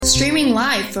Streaming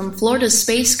live from Florida's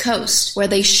Space Coast, where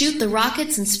they shoot the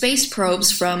rockets and space probes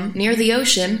from near the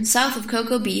ocean, south of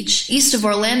Cocoa Beach, east of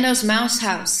Orlando's Mouse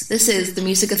House. This is the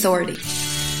Music Authority.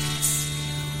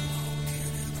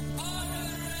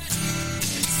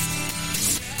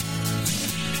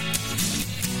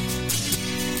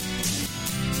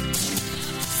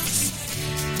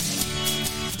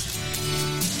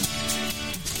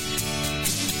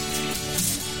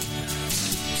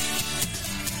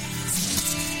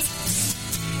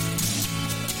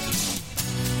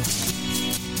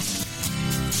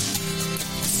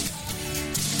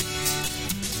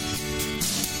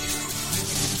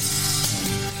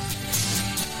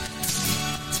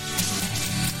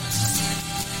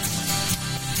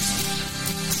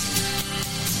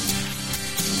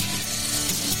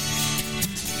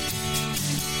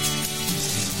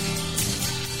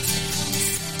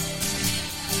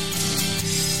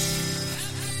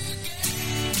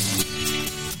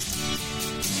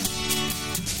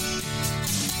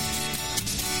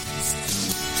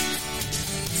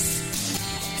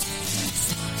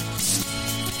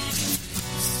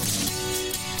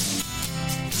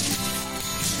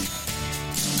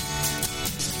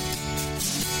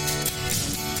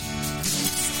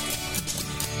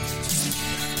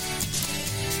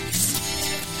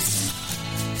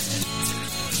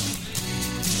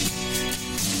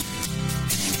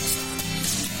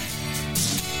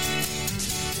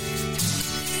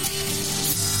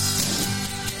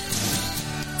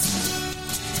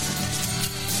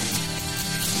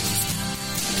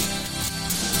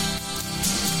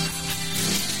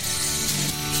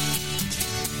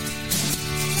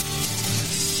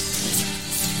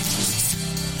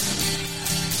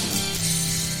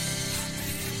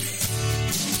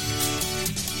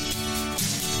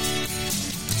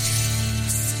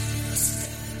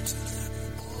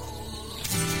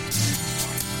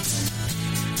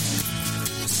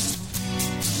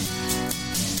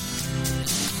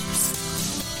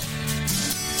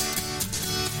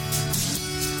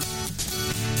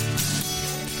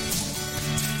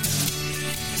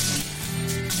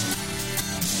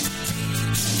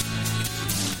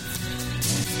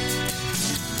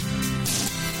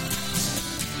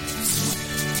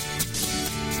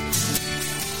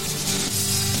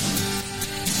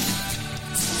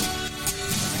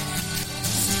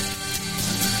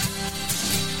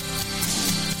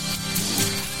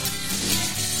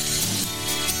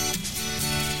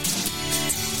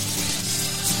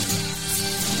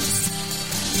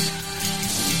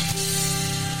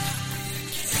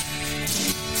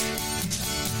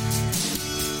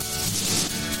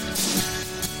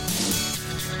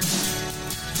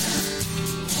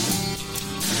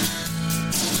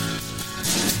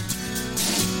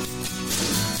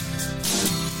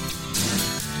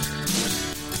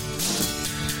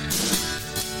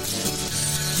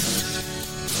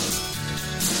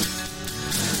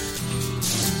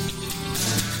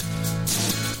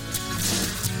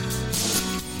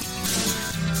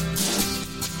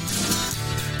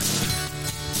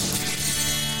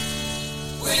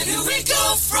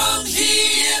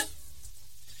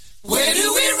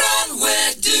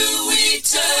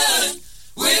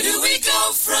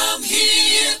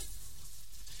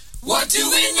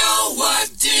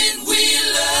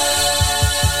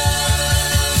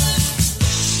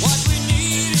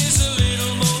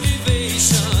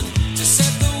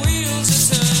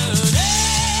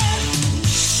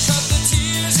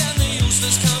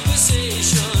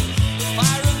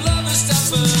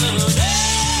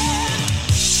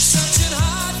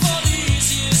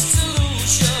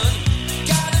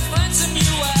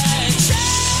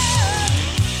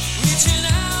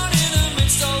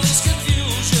 All this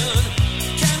confusion,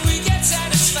 can we get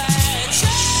satisfaction?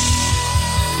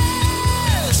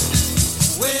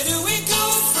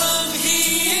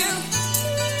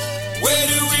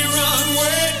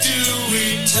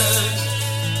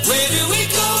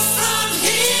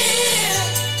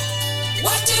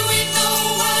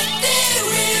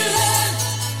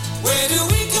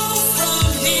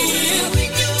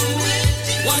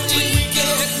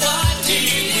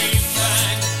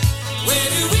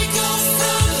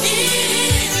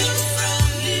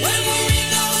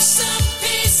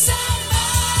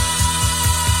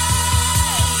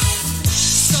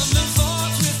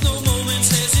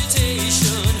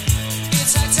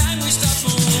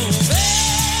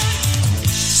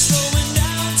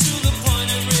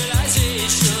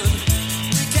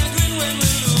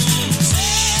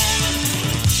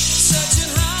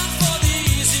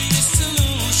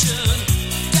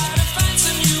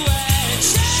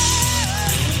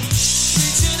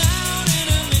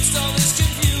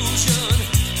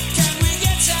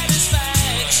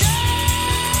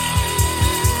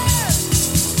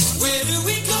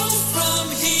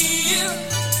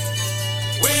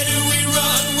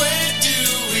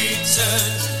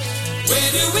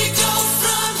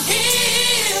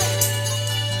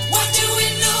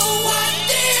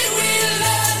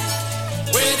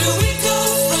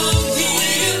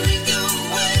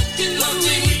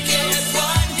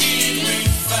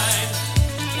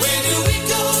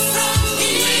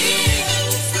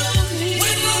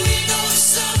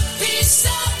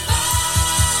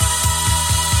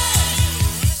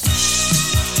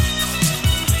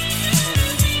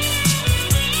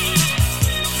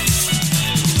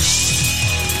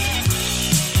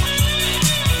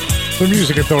 The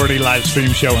Music Authority live stream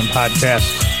show and podcast.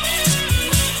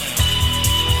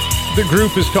 The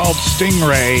group is called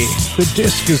Stingray. The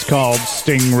disc is called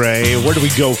Stingray. Where do we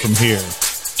go from here?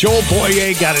 Joel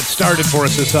Boyer got it started for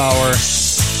us this hour.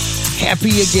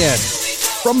 Happy Again.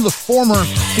 From the former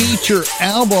feature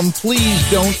album, Please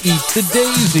Don't Eat the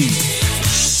Daisy.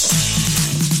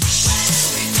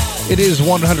 It is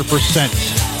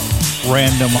 100%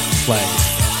 random play.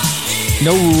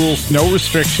 No rules, no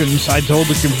restrictions. I told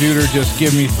the computer, just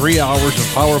give me 3 hours of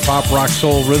power pop, rock,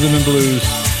 soul, rhythm, and blues.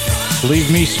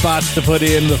 Leave me spots to put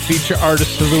in the feature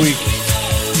artist of the week.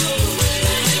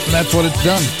 And that's what it's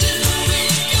done.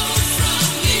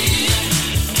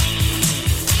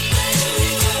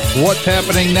 What's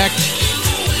happening next?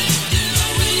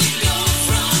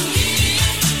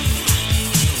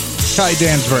 Kai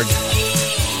Dansberg.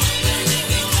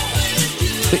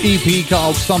 The EP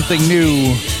called Something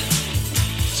New.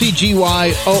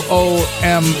 CGYOOMH.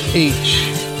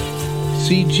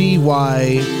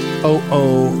 CGYOOMH.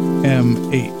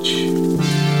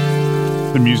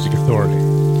 The Music Authority.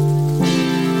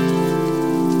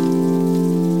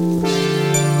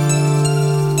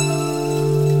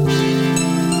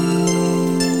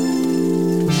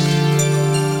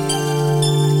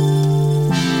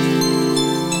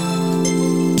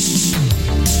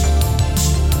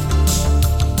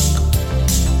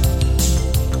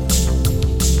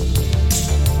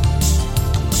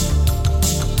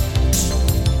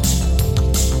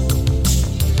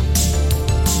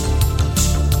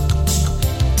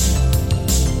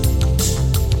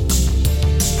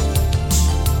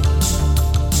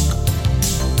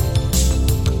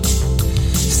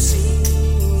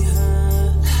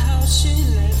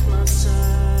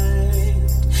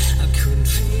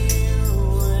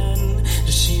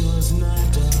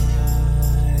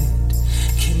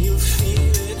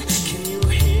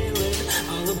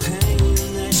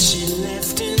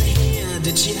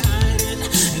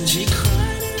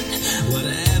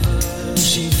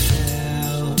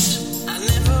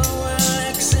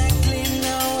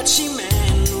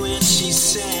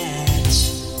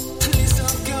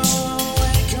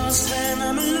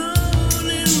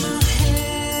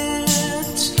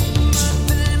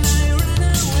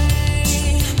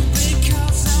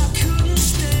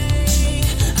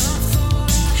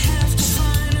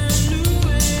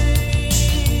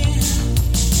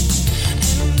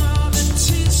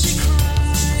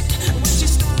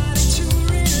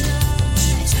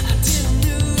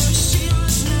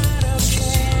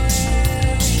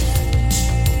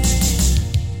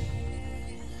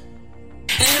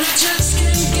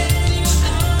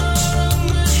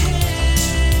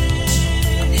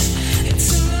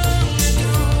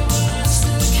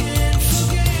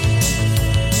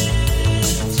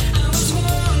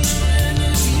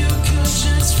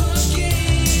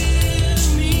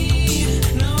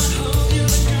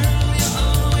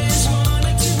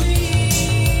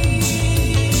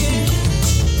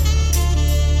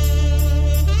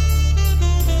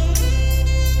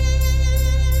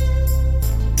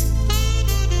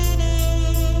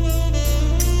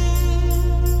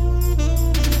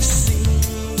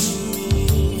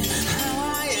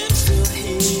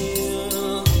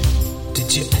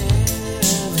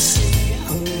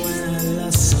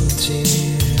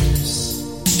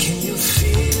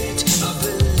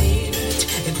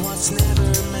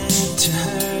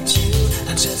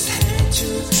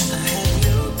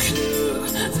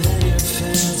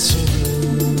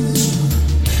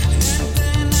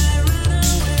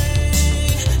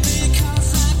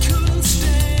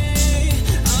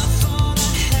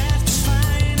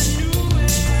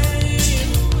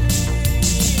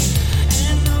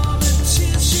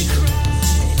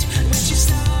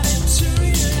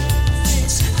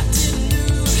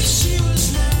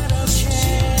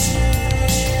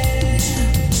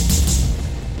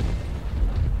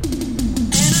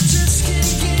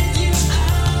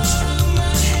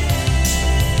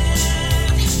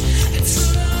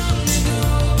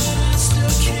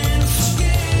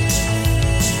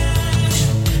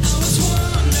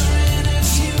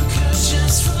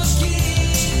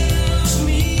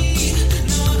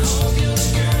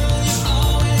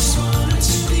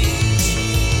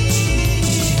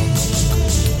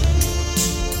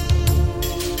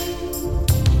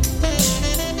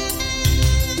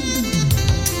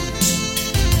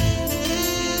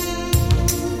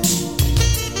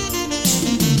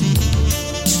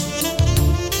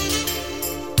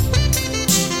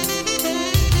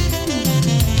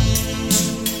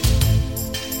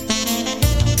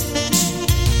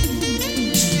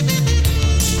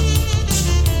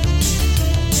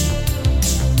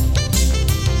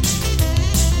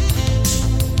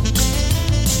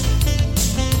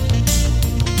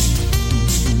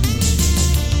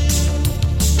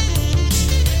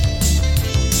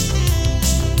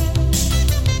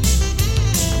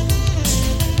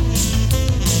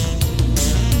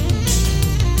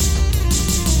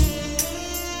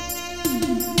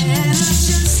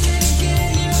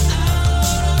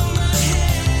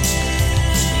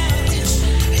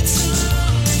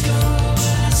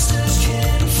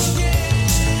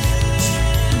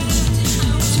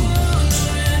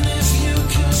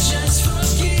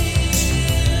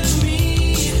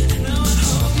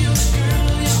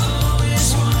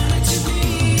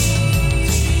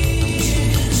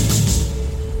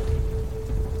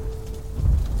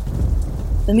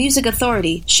 The Music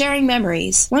Authority, sharing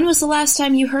memories. When was the last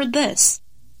time you heard this?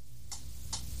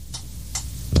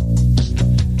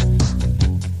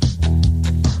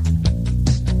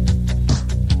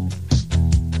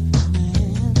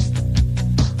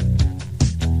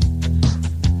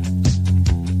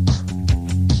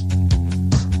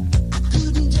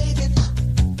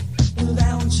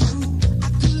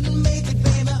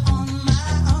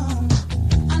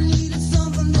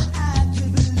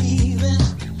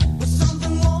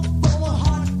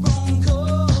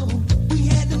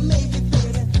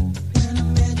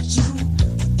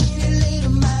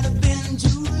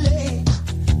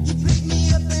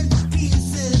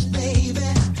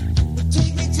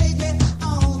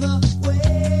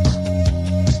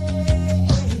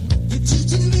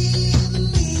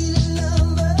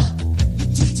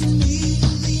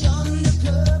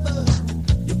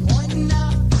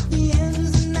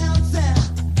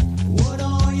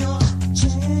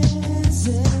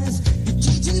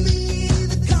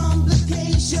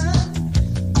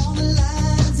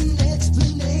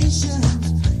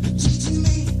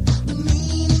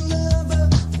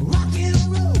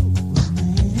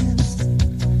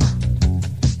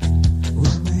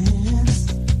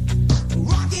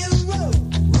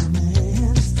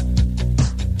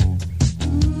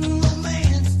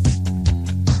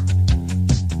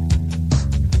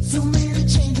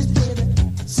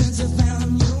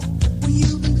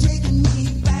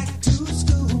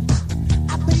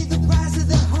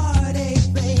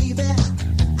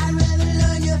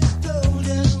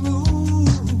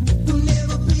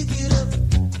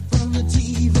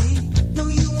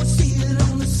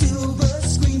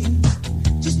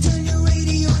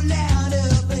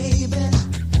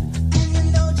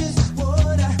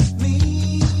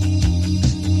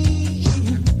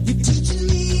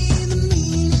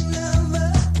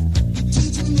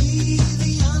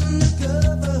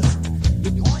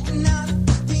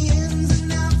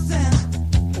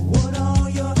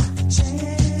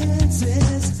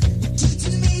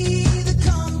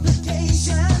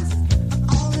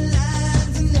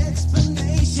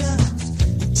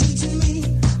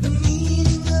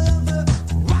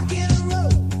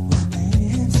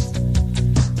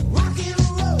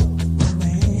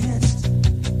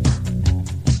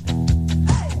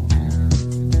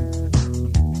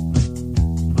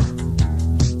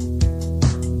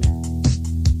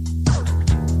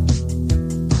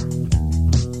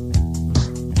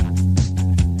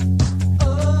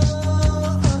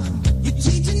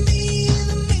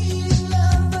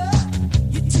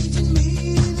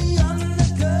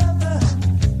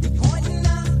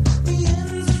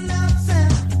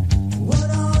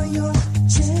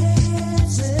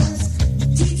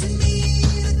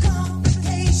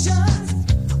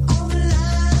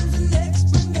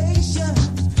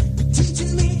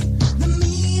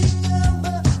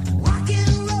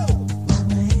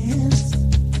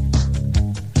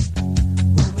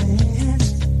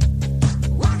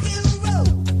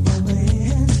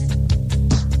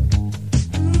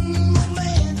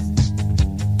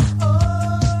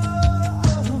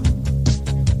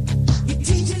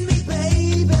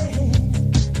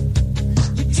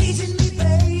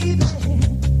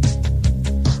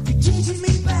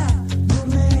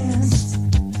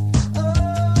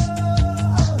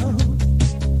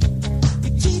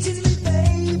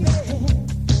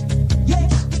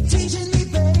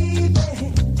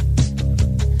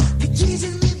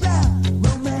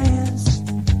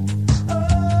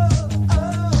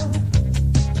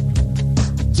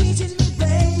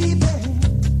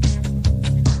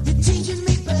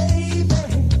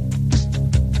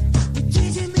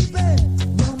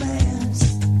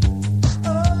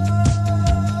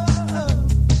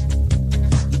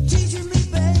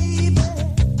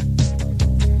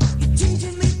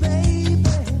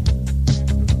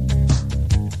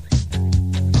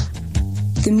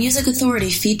 The Music Authority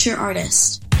feature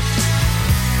artist.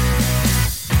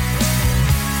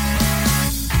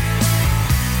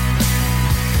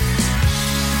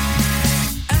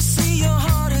 I see your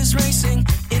heart is racing,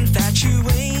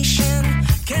 infatuation.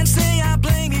 Can't say I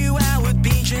blame you, I would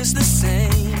be just the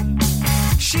same.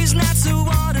 She's not so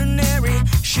ordinary,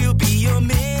 she'll be your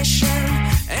mission.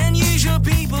 And use your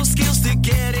people skills to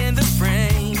get in the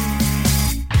frame.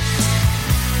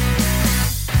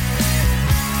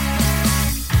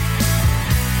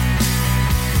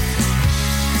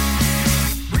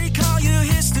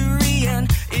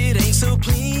 It ain't so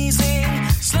pleasing.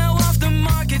 Slow off the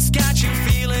market's got you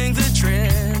feeling the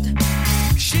trend.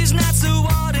 She's not so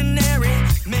ordinary,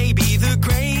 maybe the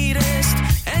greatest.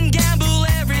 And gamble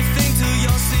everything till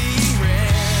you'll see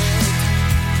red.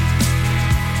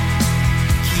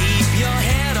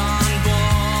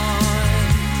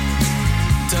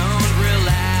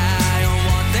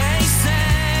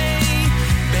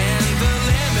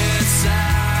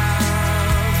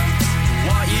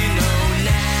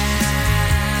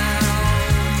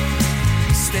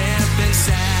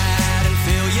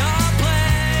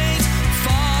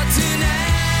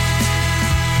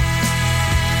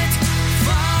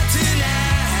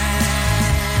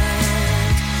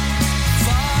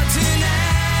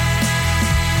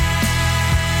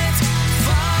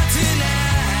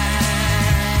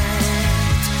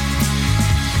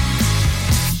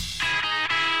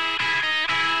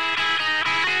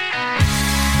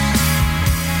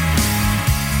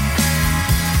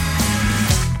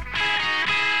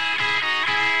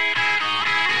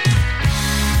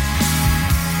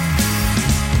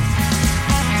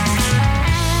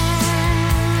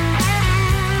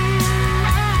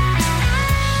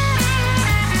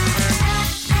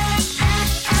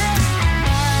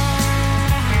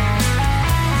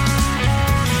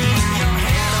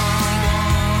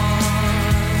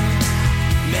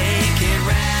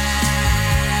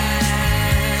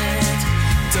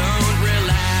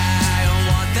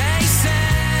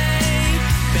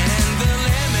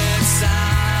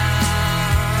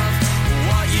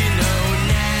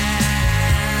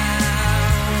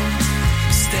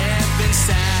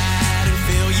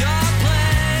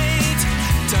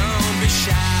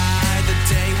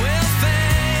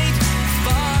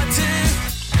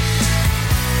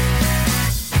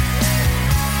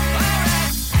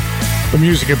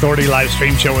 Music Authority live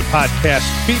stream show with podcast.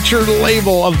 Featured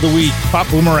label of the week, Pop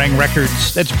Boomerang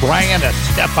Records. That's Brian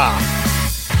Estepa.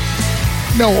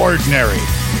 No Ordinary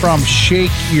from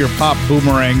Shake Your Pop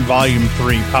Boomerang Volume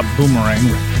 3, Pop Boomerang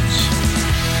Records.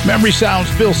 Memory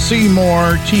Sounds, Bill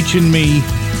Seymour, Teaching Me.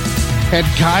 Had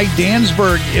Kai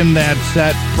Dansberg in that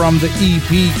set from the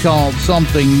EP called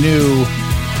Something New.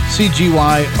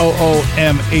 CGYOOMH.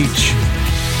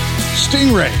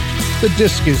 Stingray. The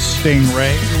disc is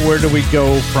Stingray. Where do we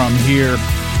go from here?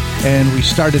 And we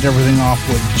started everything off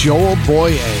with Joel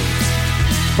Boye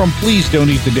from Please Don't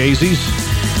Eat the Daisies.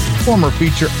 Former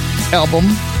feature album,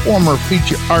 former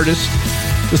feature artist.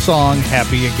 The song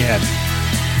Happy Again.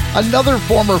 Another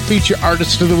former feature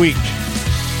artist of the week.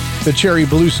 The Cherry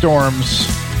Blue Storms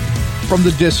from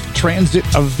the disc Transit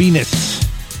of Venus.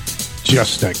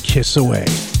 Just a Kiss Away.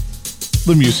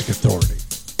 The Music Authority.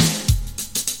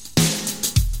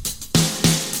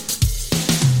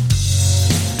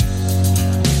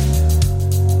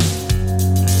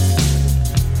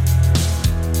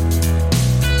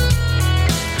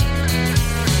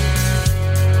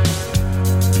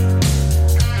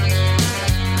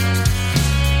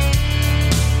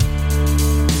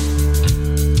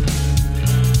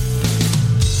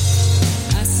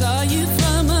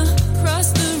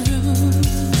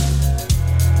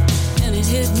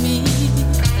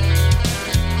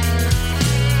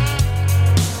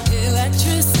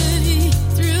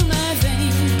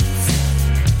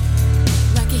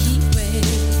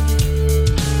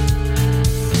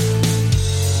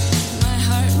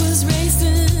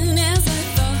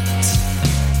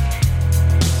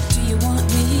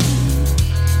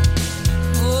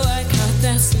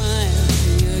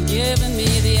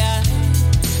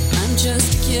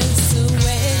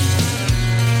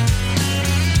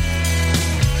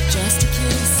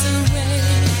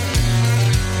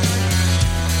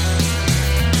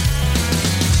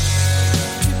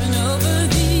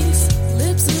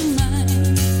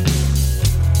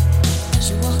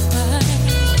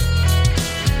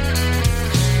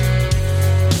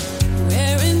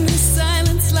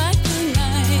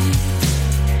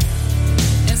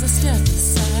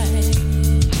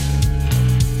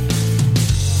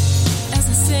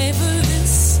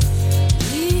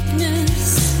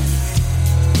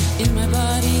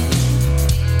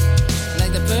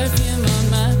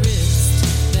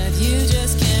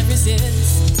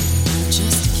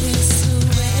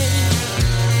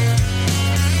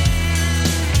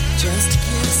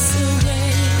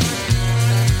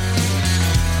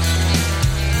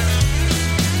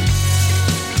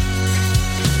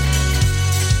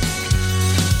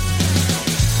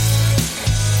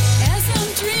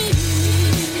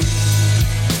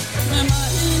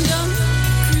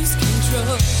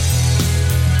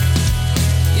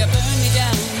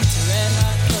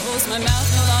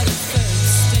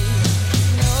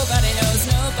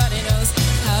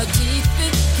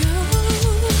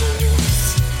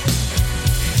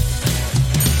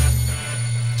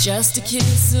 Just a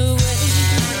kiss away.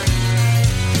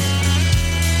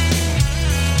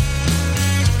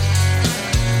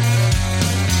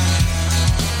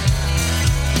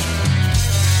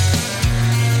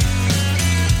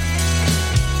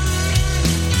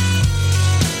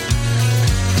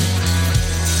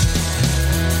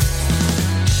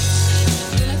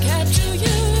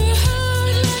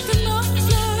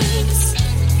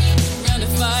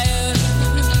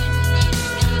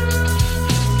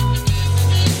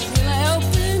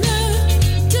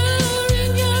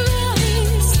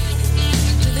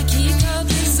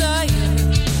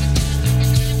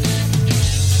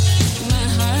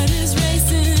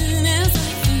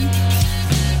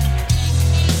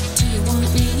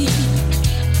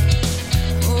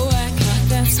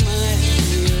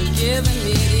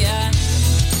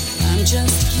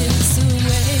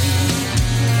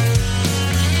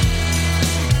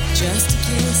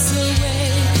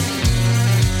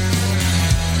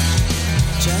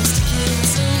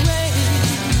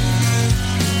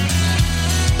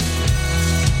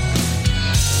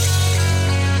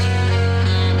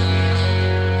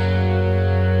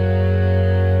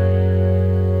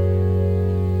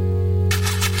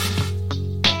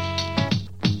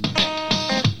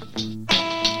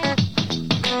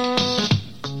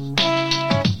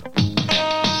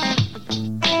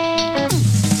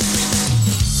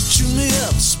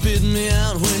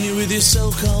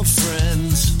 So-called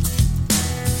friends.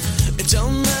 It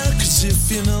don't matter, 'cause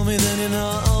if you know me, then you know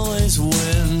I always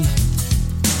win.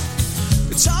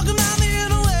 They talk about me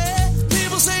in a way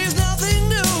people say it's nothing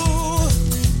new,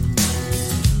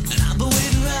 and I've been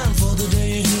waiting around for the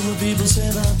day you hear what people say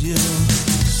about you.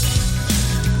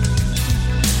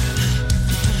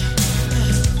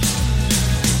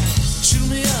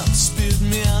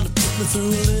 me through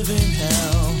a living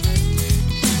hell.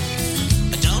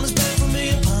 I don't expect from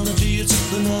me apology, it's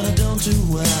something that I don't do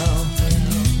well.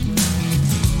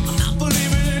 I'm not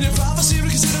believing in your prophecy,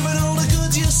 reconsidering all the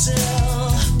goods you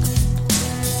sell.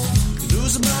 You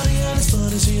lose the body and it's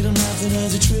funny, see them laughing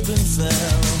as you trip and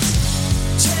fell.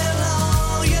 Tell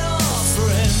all your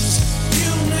friends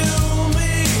you knew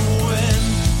me when,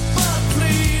 but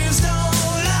please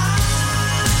don't lie.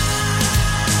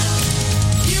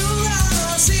 You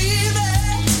rather see me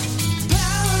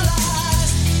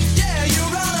paralyzed. Yeah, you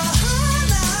rather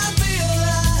not be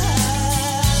alive.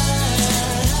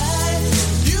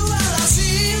 You rather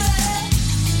see me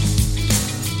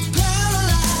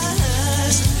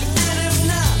paralyzed. And if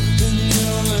not, then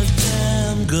you're a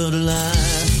damn good lie.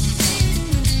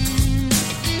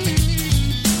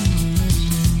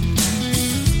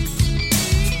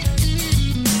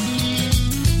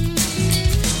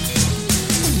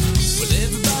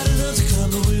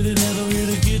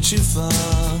 You far.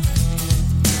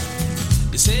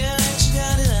 You say I let you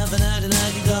down and laughing at it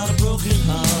like you got a broken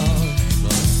heart.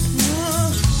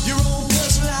 Your own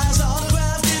personalized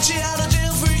autograph gets you out of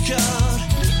jail free card.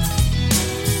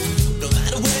 No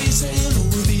matter where you say hello,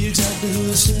 will be exactly who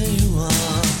you say you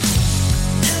are.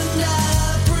 And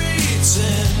I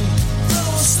pretend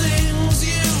those things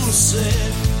you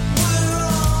said were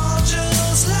all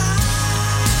just lies.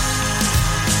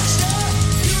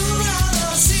 You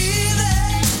rather see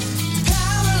them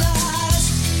paralyzed.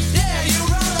 Yeah, you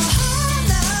rather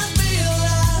not be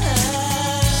alive.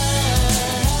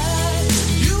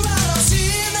 You rather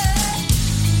see them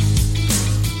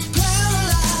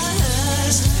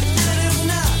paralyzed. And if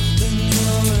not, then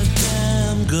you're a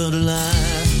damn good lie.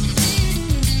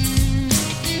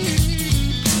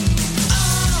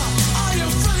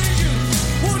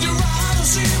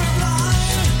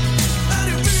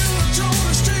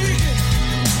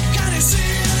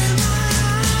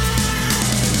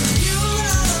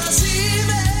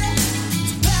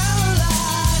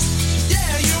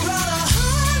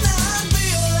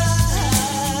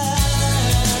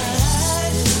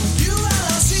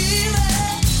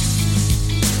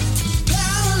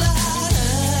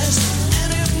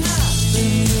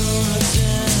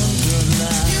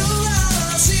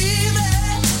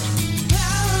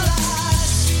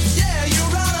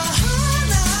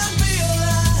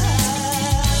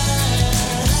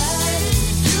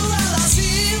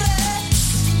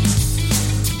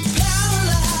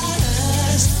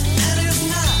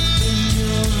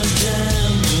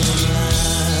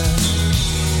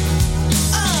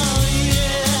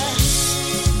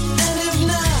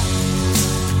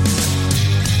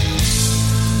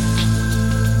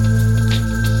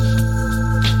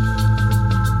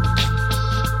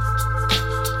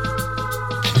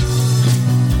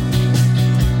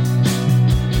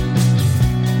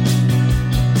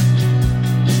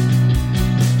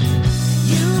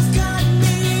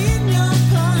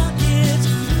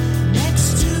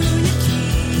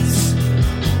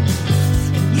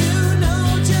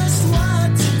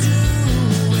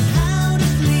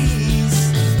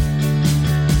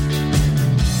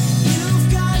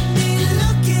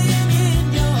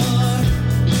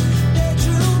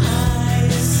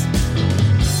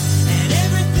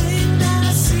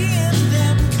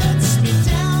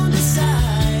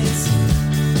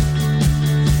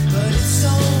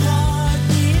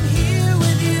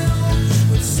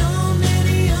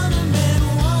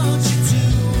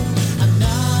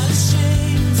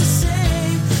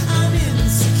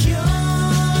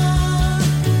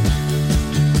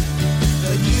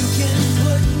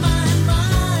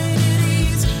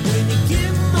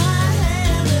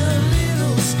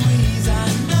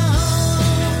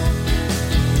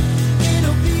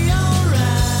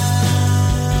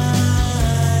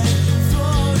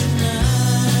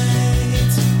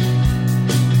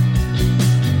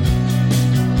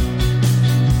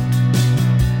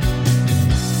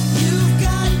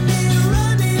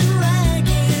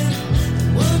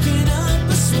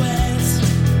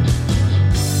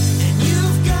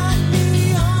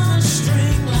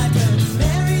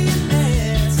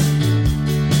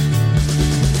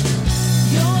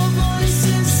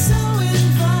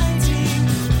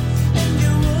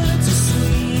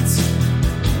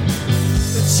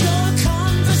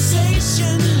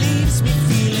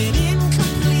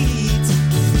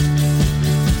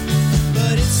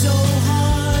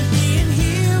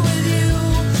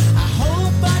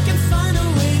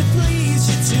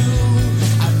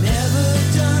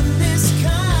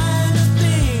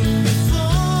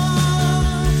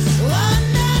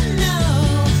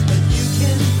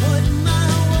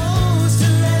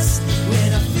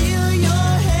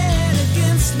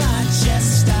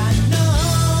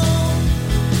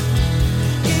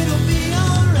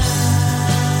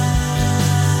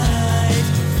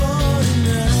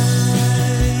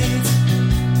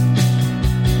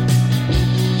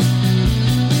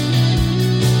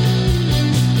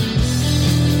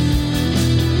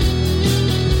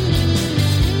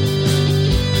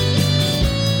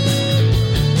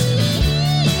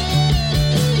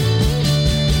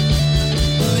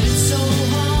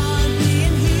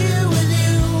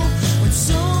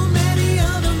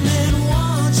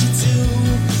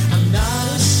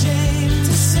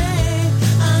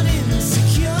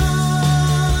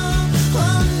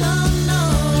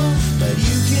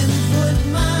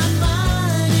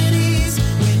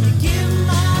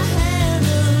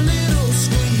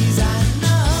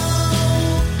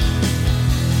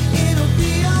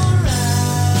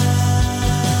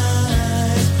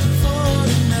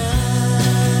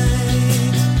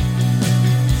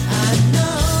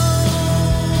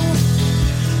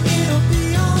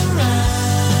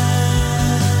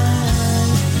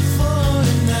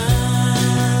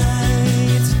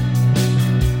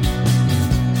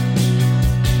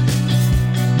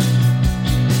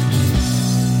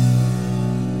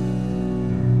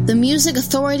 The Music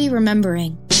Authority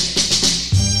Remembering.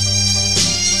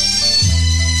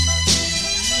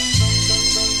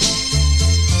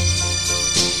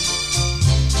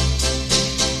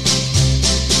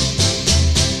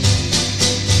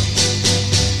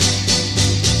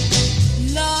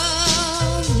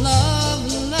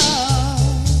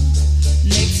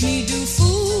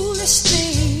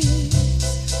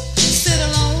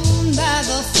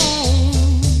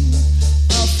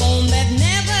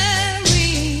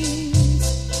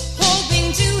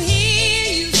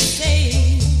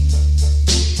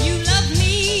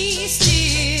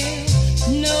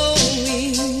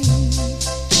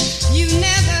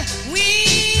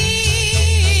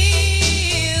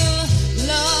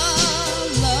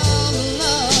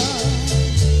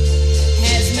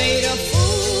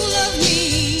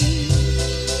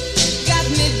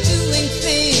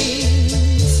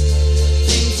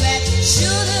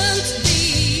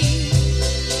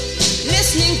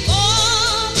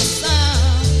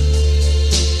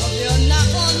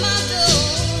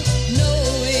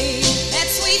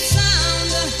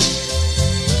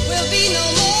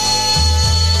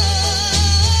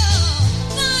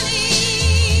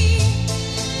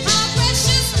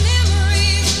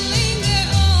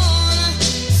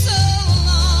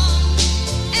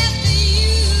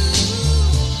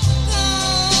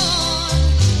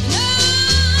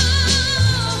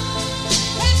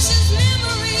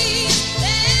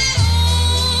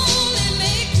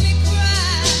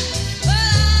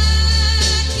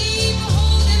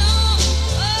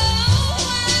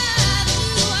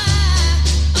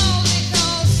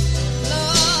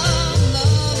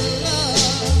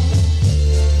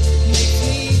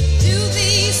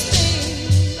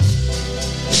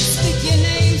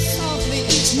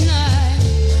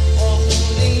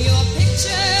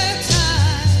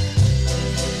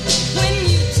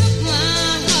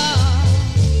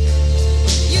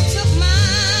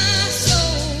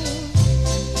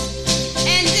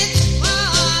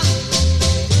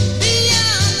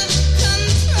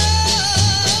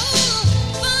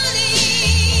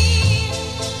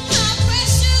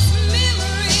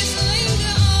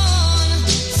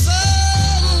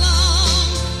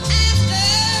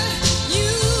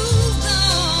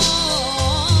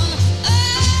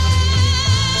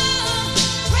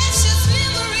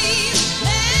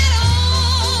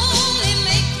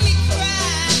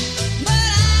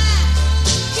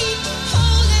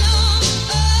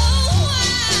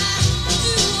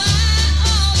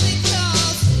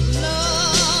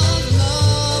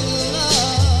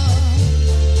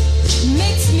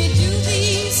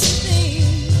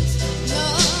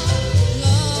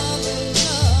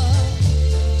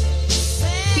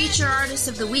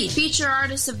 Feature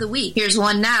Artist of the Week. Here's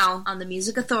one now on the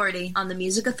Music Authority, on the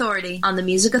Music Authority, on the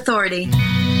Music Authority.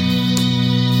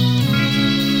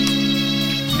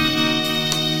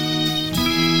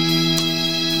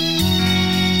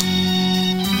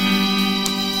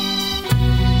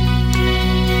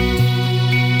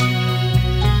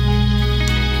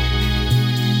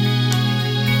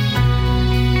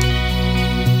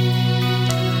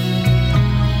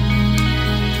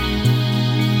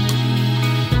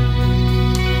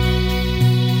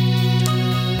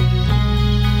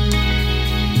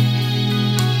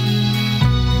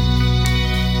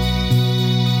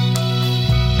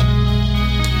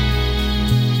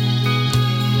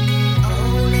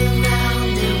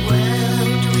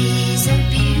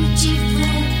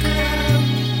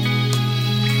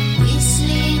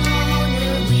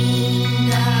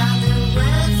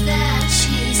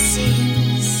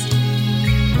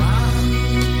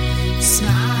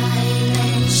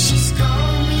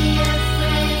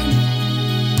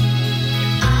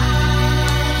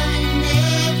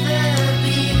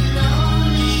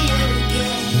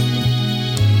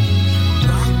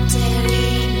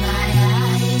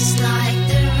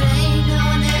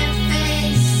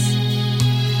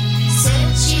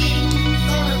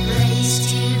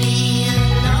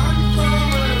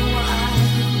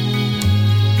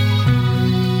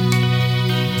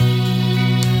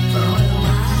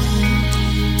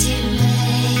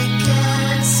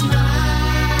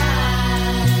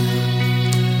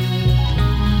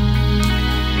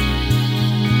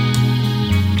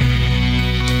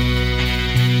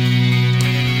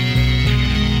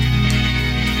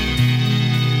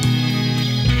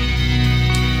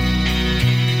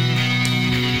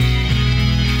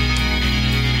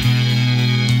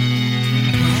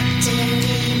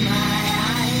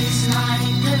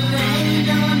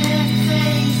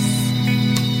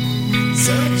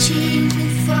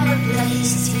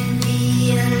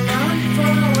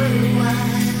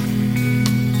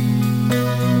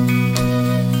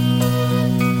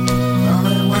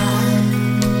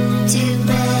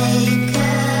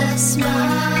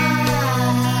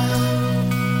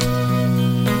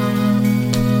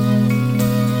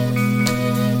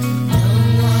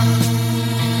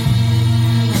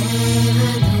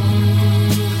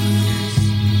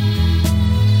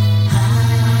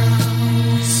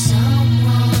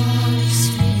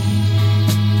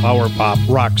 power pop,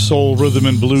 rock, soul, rhythm,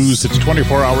 and blues. It's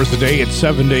 24 hours a day. It's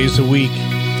 7 days a week.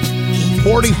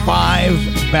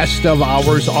 45 best of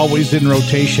hours always in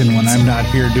rotation when I'm not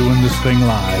here doing this thing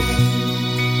live.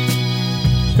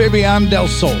 Fabian Del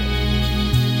Sol.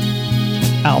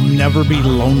 I'll Never Be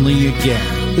Lonely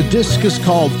Again. The disc is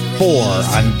called 4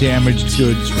 on Damaged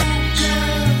Goods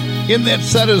Records. In that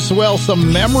set as well,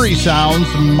 some memory sounds.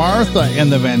 Martha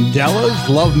and the Vandellas,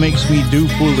 Love Makes Me Do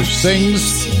Foolish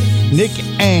Things. Nick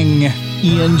Eng,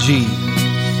 E-N-G.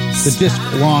 The disc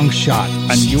Long Shot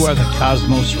on You Are the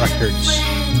Cosmos Records.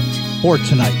 For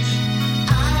tonight,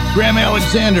 Graham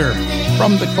Alexander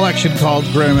from the collection called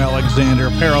Graham Alexander,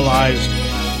 Paralyzed.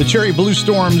 The Cherry Blue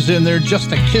Storms in there,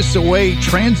 Just a Kiss Away,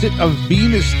 Transit of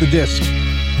Venus, the disc.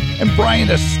 And Brian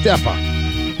Estepa,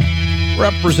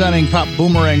 representing Pop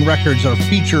Boomerang Records, our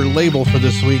feature label for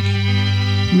this week.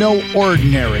 No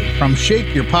Ordinary from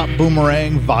Shake Your Pop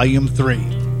Boomerang Volume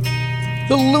 3.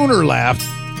 The Lunar Laugh.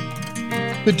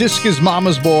 The disc is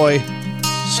Mama's Boy,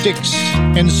 Sticks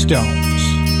and Stones.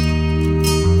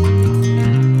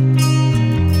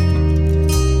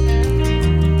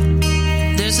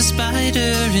 There's a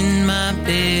spider in my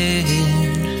bed,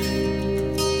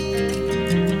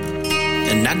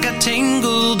 and I got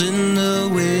tangled in the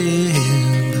web.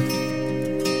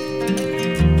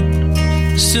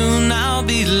 Soon I'll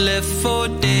be left for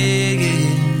dead,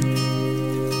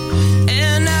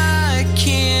 and I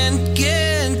can't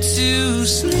get to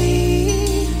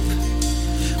sleep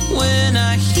when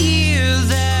I hear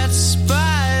that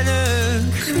spider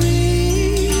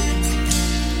creep.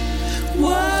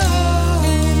 Whoa.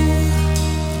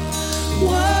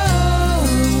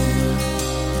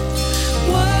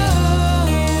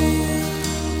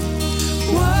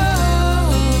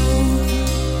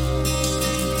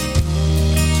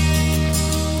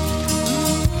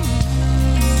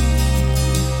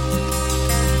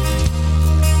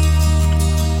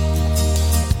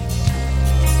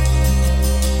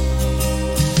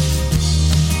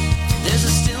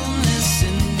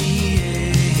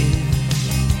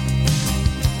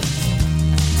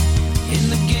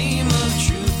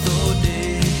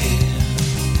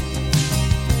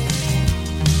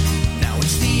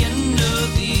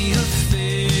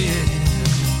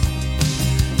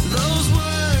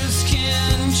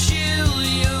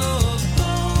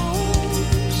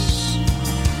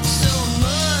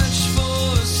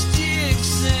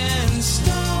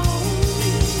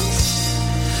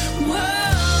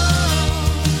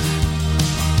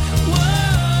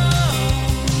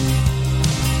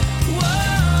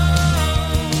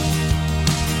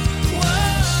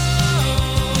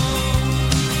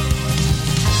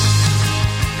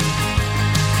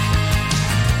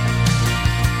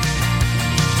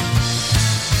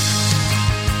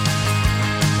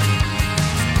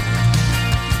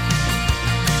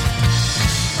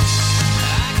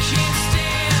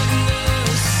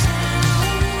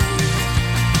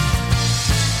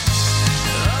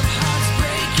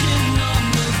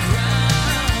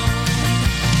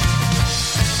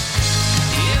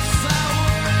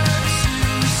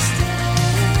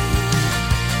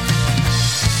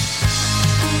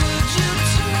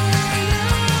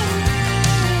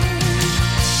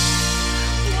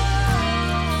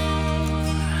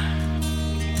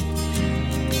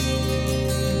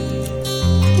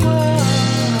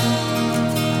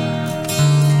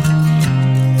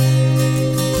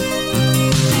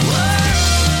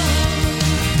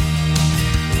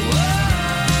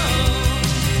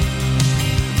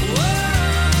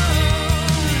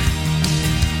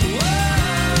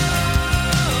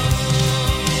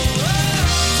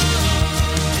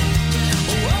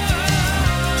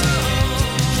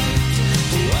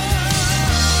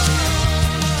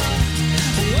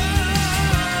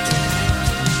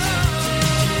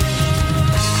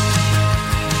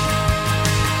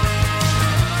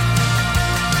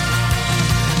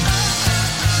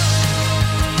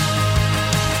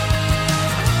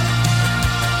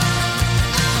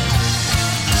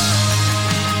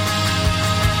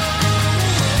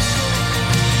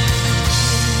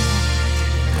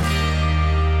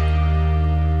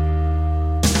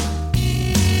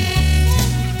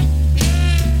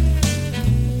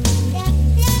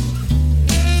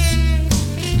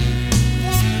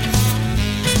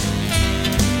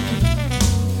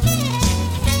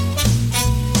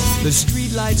 The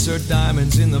streetlights are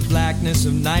diamonds in the blackness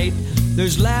of night.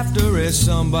 There's laughter as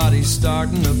somebody's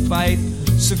starting a fight.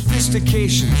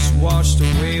 Sophistication's washed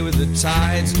away with the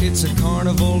tides. It's a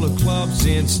carnival of clubs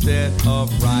instead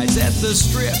of rides. At the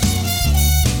Strip,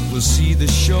 we'll see the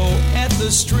show at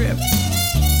the Strip.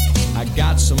 I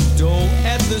got some dough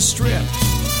at the Strip.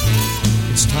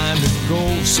 It's time to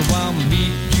go, so I'll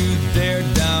meet you there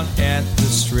down at the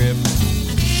strip.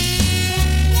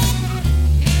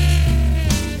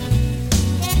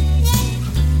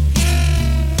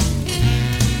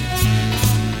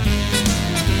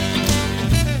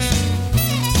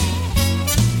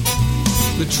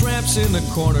 The tramps in the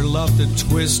corner love to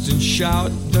twist and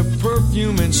shout. The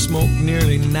perfume and smoke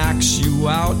nearly knocks you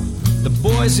out. The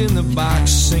boys in the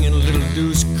box singing Little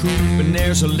Deuce Coupe. And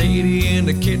there's a lady in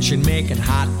the kitchen making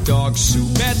hot dog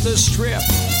soup. At the strip,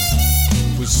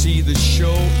 we'll see the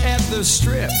show at the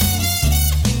strip.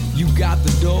 You got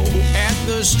the dough at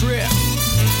the strip.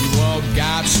 You all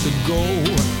gots to go.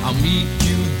 I'll meet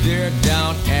you there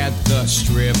down at the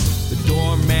strip. The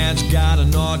doorman's got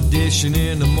an audition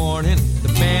in the morning. The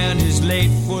band is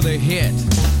late for the hit.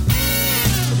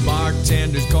 The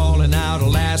bartender's calling out a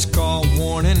last call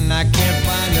warning. I can't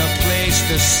find a place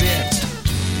to sit.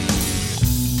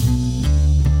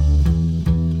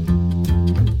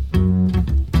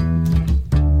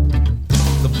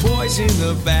 The boys in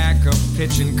the back are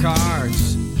pitching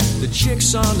cards. The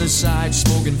chicks on the side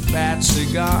smoking fat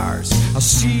cigars. I'll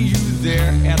see you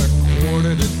there at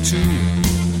 1:45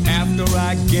 after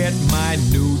I get my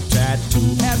new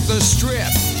tattoo. At the strip,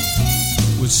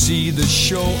 we'll see the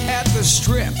show at the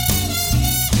strip.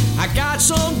 I got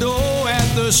some dough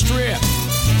at the strip.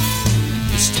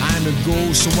 It's time to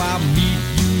go, so I'll meet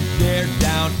you there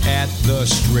down at the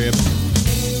strip.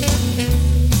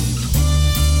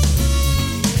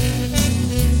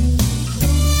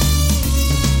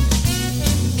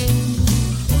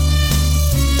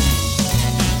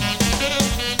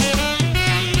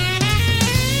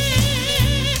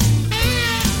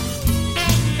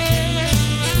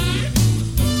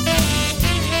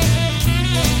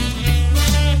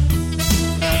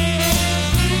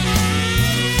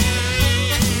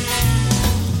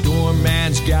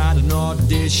 Got an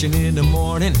audition in the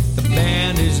morning. The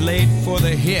band is late for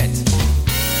the hit.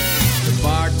 The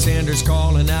bartender's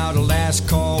calling out a last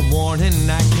call warning.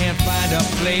 I can't find a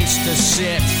place to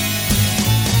sit.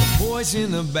 The boys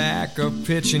in the back are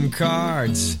pitching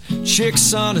cards.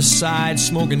 Chicks on the side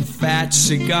smoking fat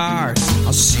cigars.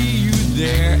 I'll see you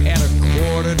there at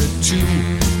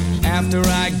 1:45 after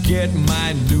I get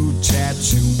my new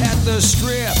tattoo. At the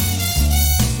strip,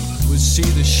 we'll see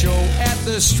the show at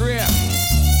the strip.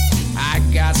 I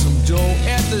got some dough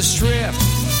at the strip.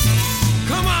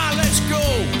 Come on, let's go.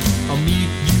 I'll meet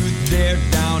you there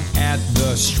down at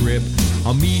the strip.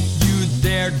 I'll meet you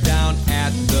there down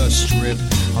at the strip.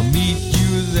 I'll meet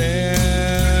you there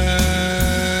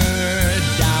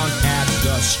down at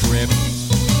the strip.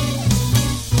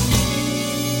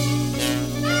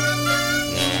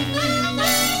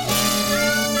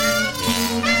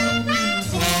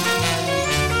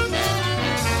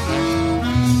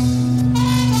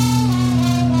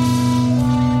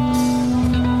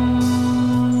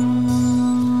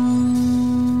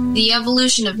 The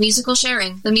evolution of musical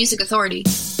sharing, the Music Authority.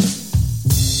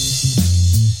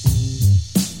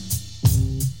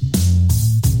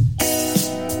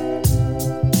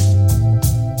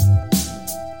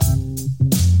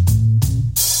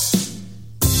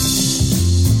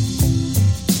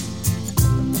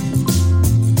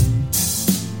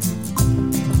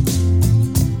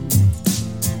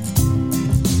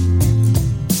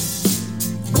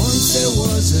 Once there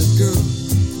was a girl,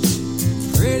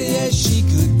 pretty as she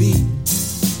could be,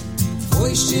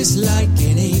 voice just like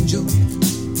an angel,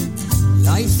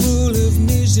 life full of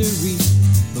misery.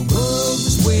 The world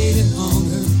was waiting on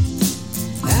her,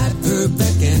 at her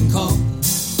beck and call.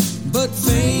 But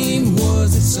fame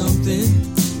wasn't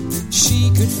something she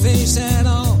could face at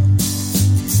all.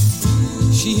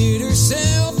 She hid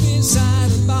herself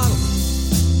inside a bottle,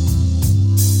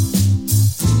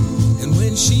 and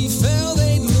when she fell,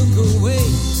 they'd look away.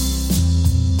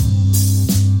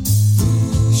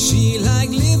 She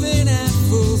liked living at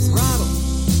full throttle.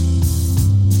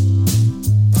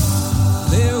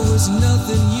 There was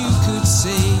nothing you could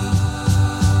say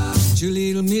to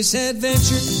little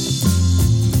misadventure.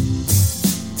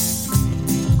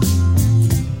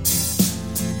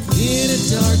 In a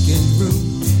darkened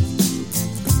room,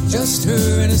 just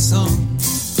her and a song.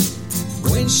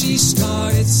 When she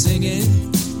started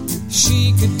singing,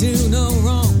 she could do no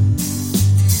wrong.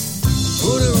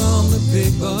 Put her on the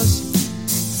big bus,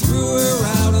 threw her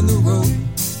out on the road.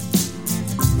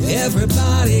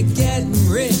 Everybody getting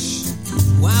rich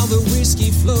while the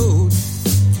whiskey flowed.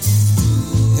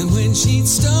 And when she'd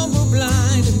stumble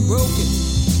blind and broken,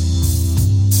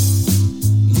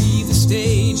 leave the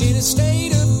stage in a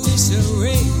state of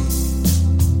disarray.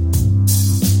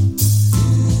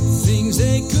 Things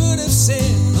they could have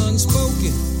said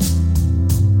unspoken,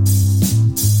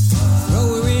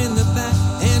 throw her in the back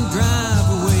and drive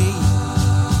away.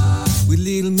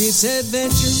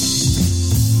 misadventure.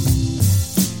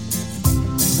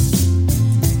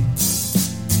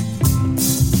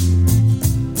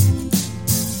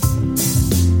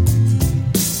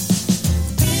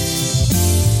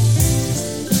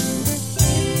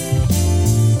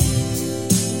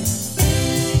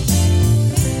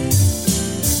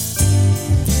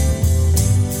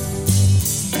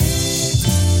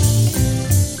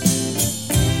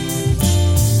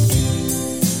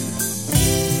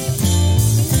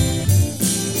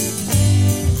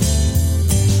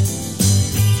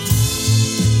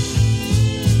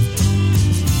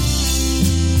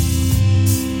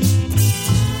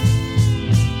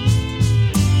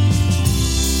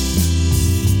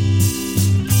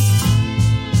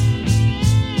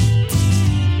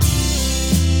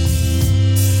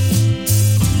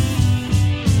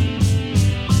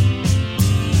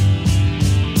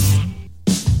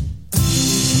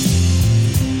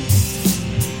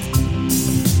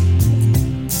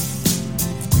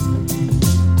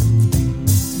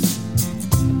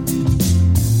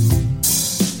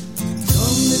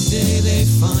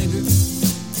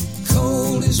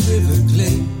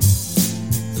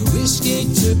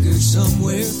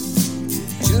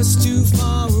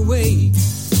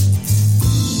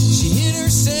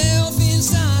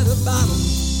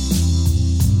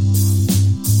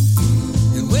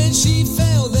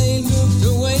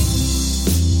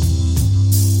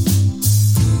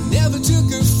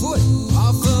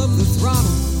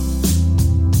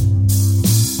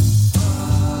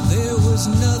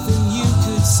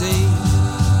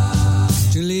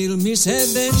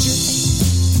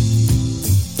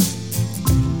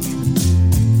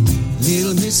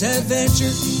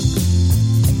 Misadventure,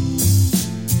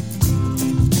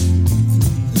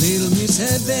 little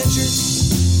misadventure,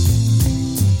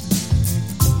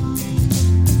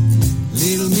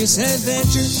 little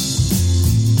misadventure.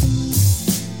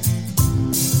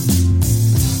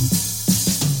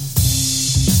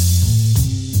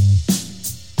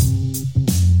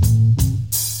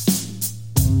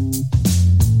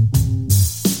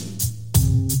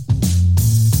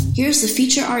 Here's the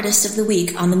feature artist of the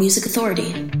week on the Music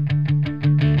Authority.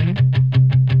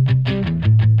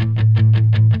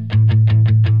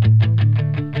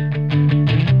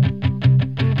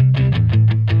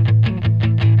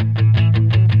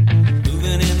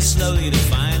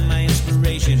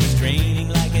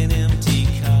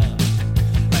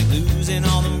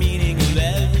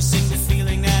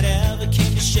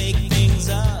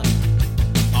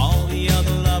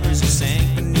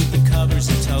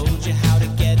 Told you how to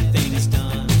get things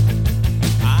done.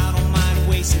 I don't mind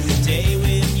wasting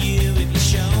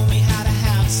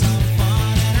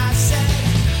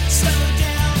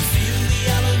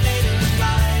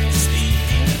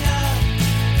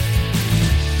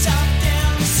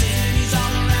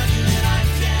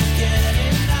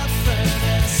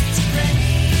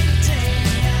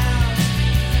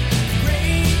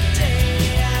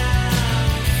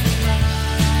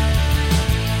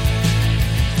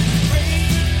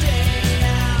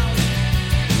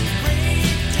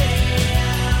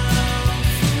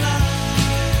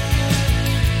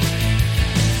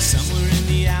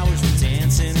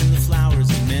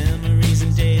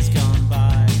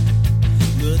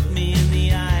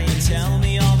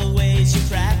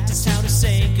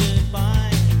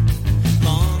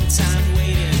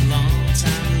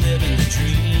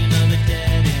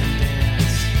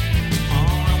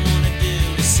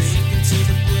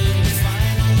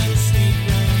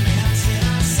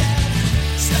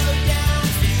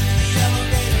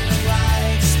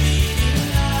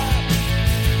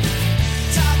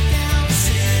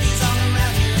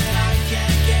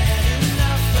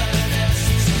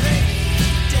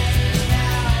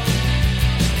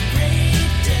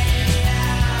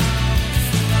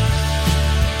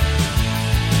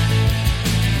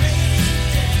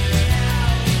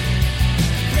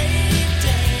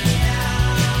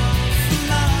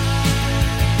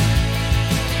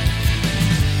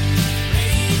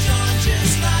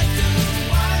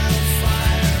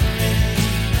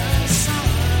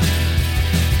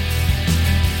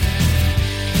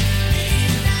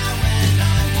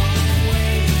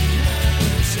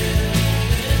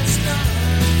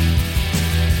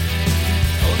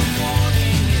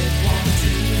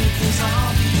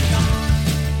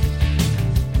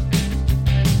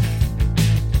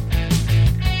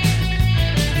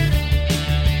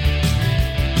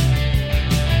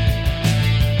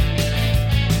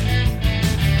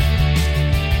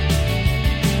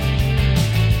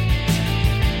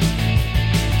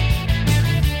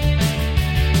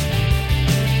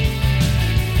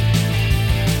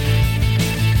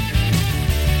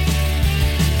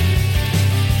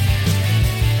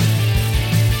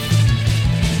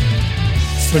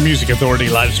the Music Authority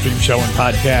live stream show and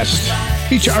podcast.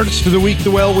 Feature artists of the week,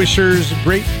 the Well-Wishers,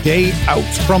 Great Day Out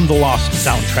from the Lost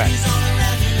soundtrack.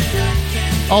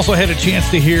 Also had a chance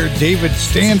to hear David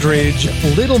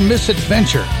Standridge, Little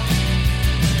Misadventure.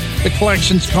 The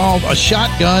collection's called A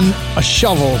Shotgun, A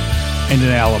Shovel, and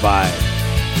an Alibi.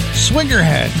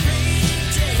 Swingerhead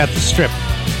at the Strip.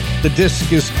 The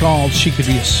disc is called She Could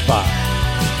Be a Spy.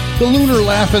 The Lunar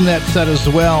Laugh in that set as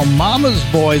well. Mama's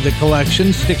Boy, the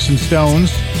collection, Sticks and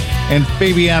Stones, and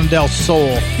Fabian Del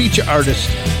Sol, feature artist,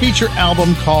 feature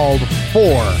album called 4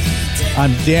 on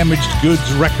Damaged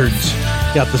Goods Records.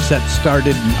 Got the set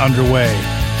started and underway.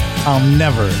 I'll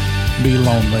Never Be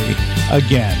Lonely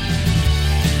Again.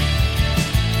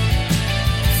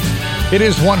 It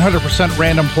is 100%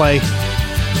 random play.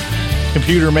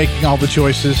 Computer making all the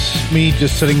choices. Me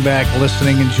just sitting back,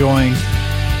 listening, enjoying,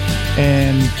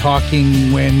 and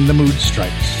talking when the mood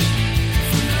strikes.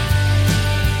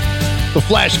 The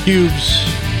Flash Cubes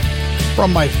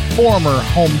from my former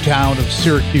hometown of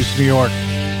Syracuse, New York.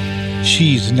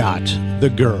 She's Not the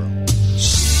Girl.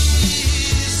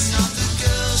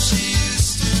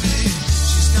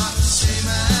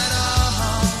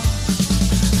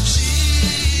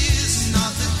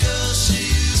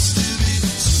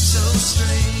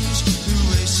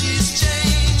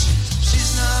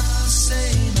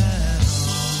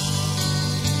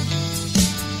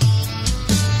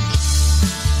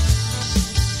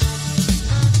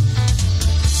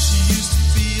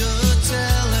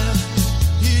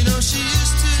 She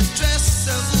used to dress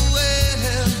so well.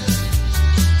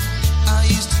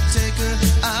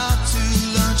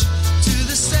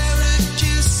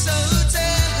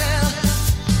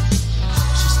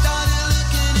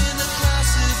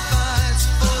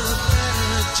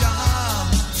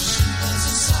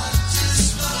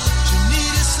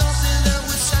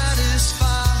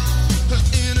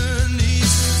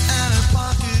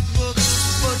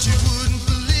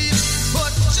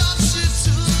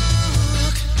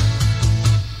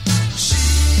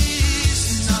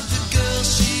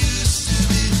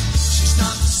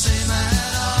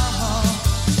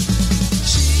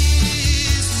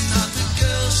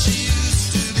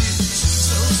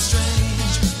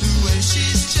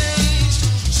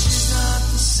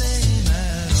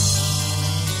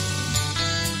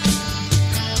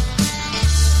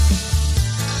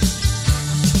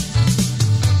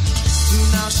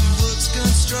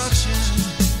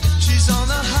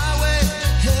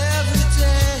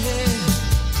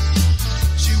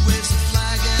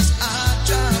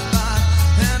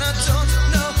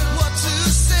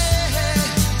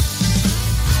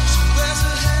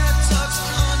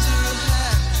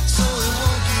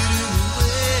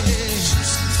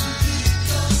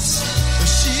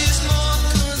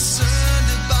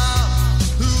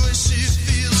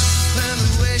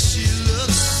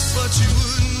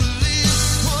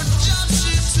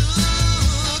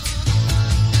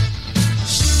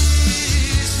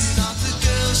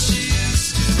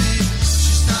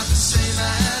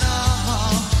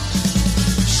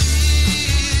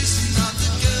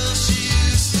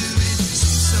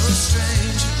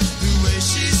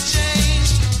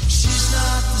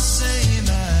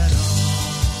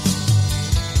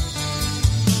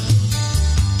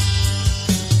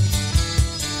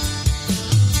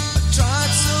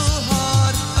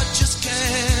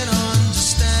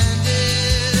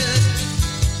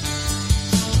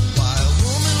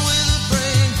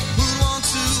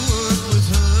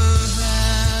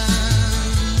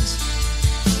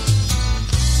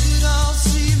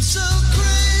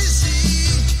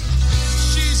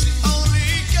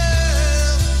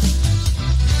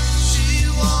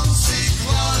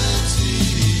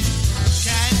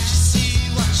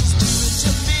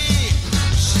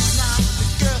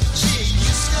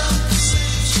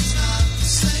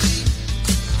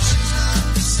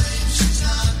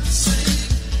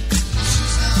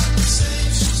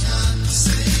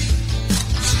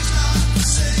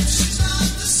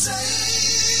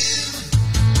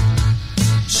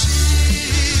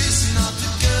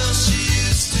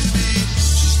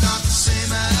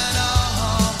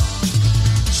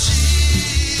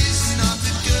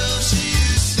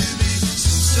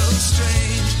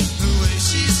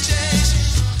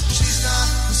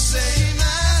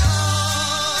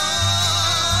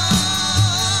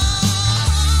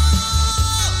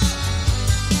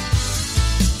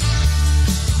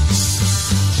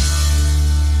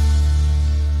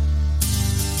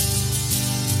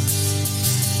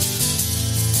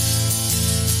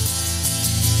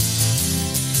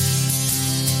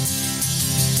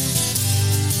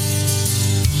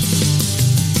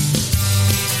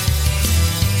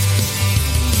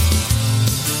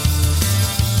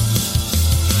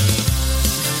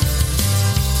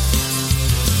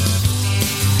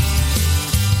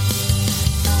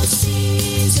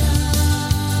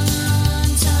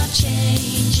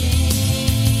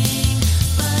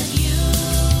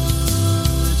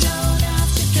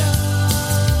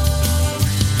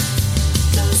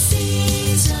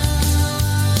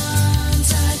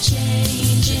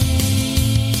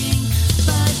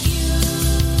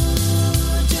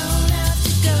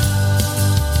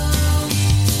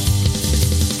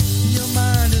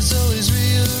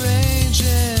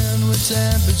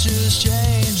 is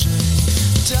changing.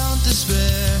 Don't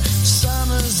despair,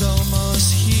 summer's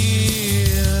almost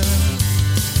here.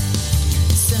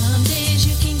 Some days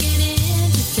you can get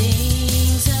into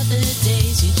things, other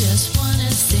days you just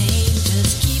wanna sing.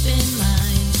 Just keep in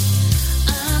mind,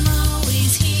 I'm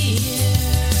always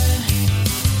here.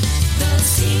 The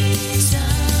seasons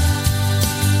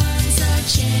are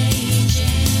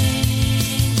changing,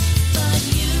 but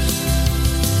you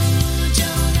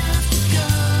don't have to go.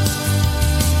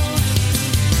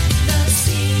 The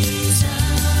seasons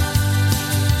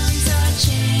are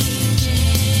changing,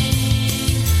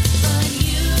 but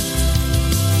you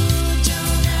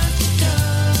don't have to go.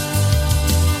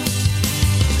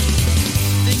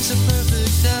 Things are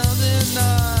perfect now, they're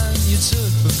not. You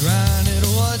took for granted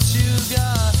what you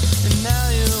got, and now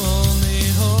you only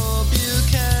hope you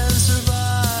can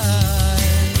survive.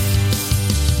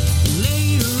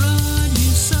 Later on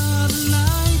you saw the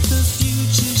light, the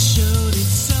future showed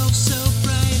itself so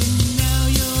bright, and now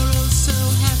you're oh so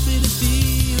happy to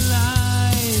be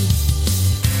alive.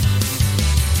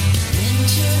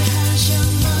 Winter has your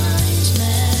mind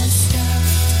messed up.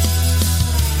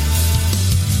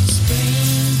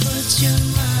 Spring puts your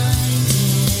mind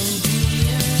in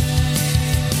gear.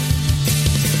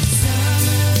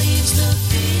 Summer leaves the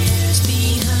fears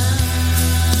behind.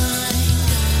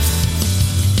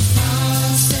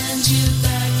 Fall sends you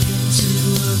back into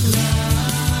a grind.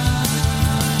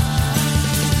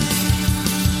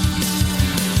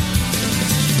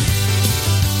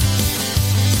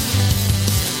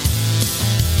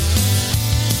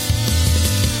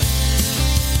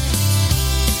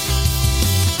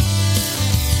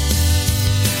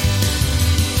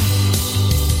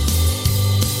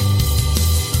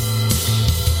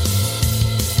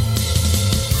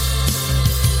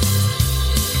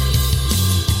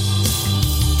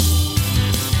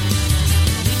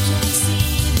 We can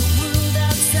see the world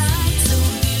outside, so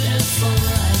beautiful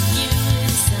like you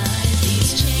inside.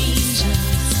 These changes,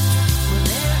 well,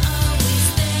 they're always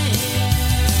there.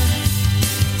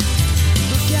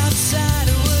 Look outside,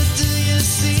 what do you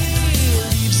see?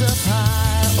 Leaves up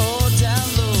high or down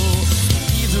low.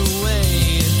 Either way,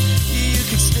 you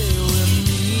can stay with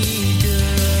me,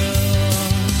 girl.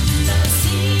 The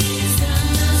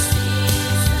seasons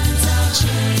are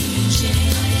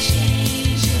changing,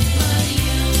 but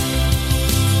you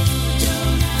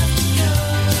don't have to go.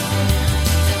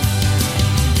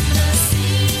 The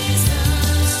seasons are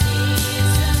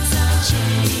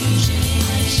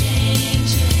changing,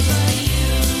 but you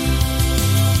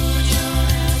don't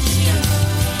have to go.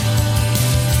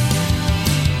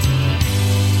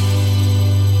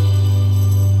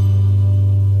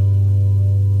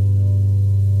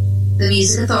 The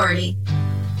Music Authority.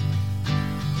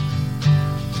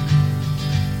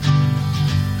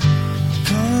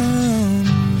 Come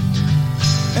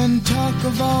and talk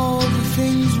of all the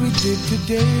things we did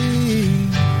today.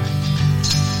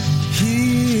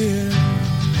 Here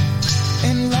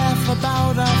and laugh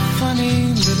about our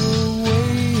funny little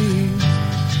ways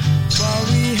while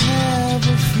we have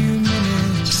a few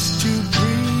minutes to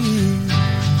breathe.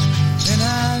 And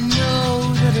I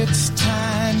know that it's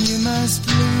time you must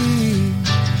leave,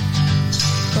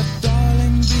 but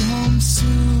darling, be home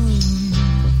soon.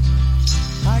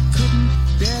 I couldn't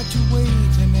bear to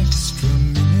wait an extra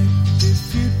minute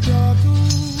if you dawdle.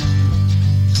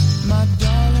 My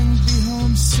darling, be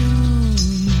home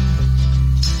soon.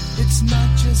 It's not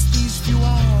just these few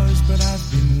hours, but I've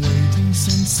been waiting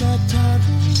since I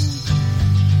toddled,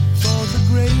 for the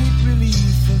great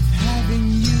relief of having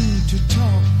you to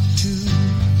talk to.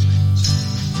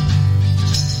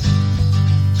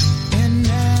 And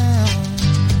now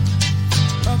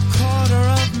a quarter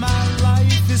of my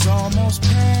life is almost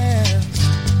past.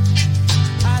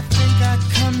 I think I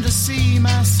come to see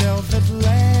myself at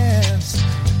last,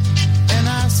 and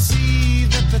I see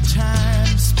that the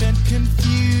time spent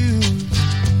confused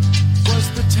was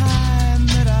the time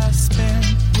that I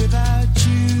spent without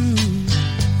you,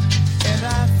 and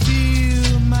I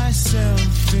feel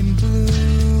myself in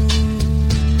blue.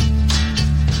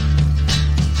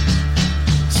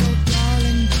 So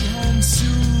darling, be home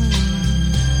soon.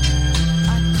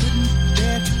 I couldn't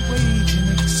bear to wait an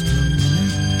extra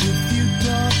minute if you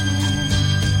dawdle.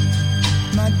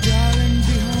 My darling,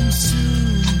 be home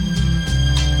soon.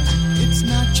 It's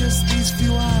not just these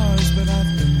few hours, but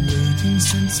I've been waiting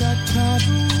since I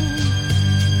toddled,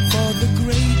 for the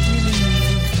great relief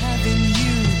of having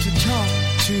you to talk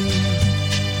to.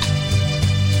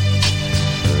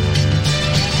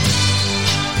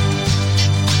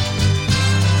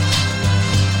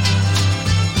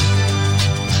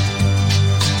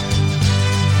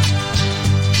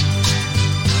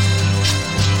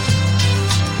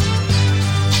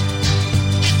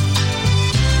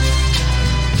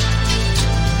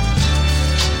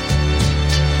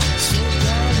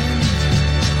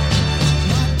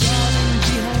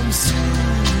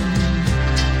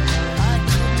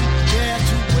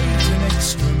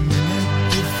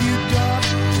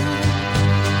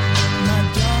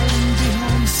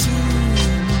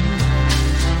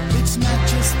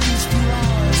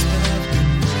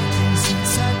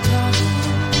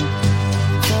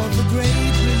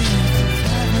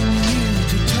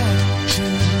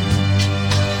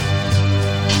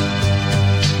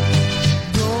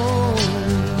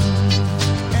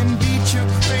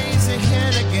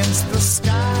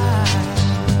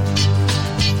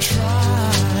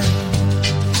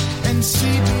 can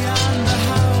see beyond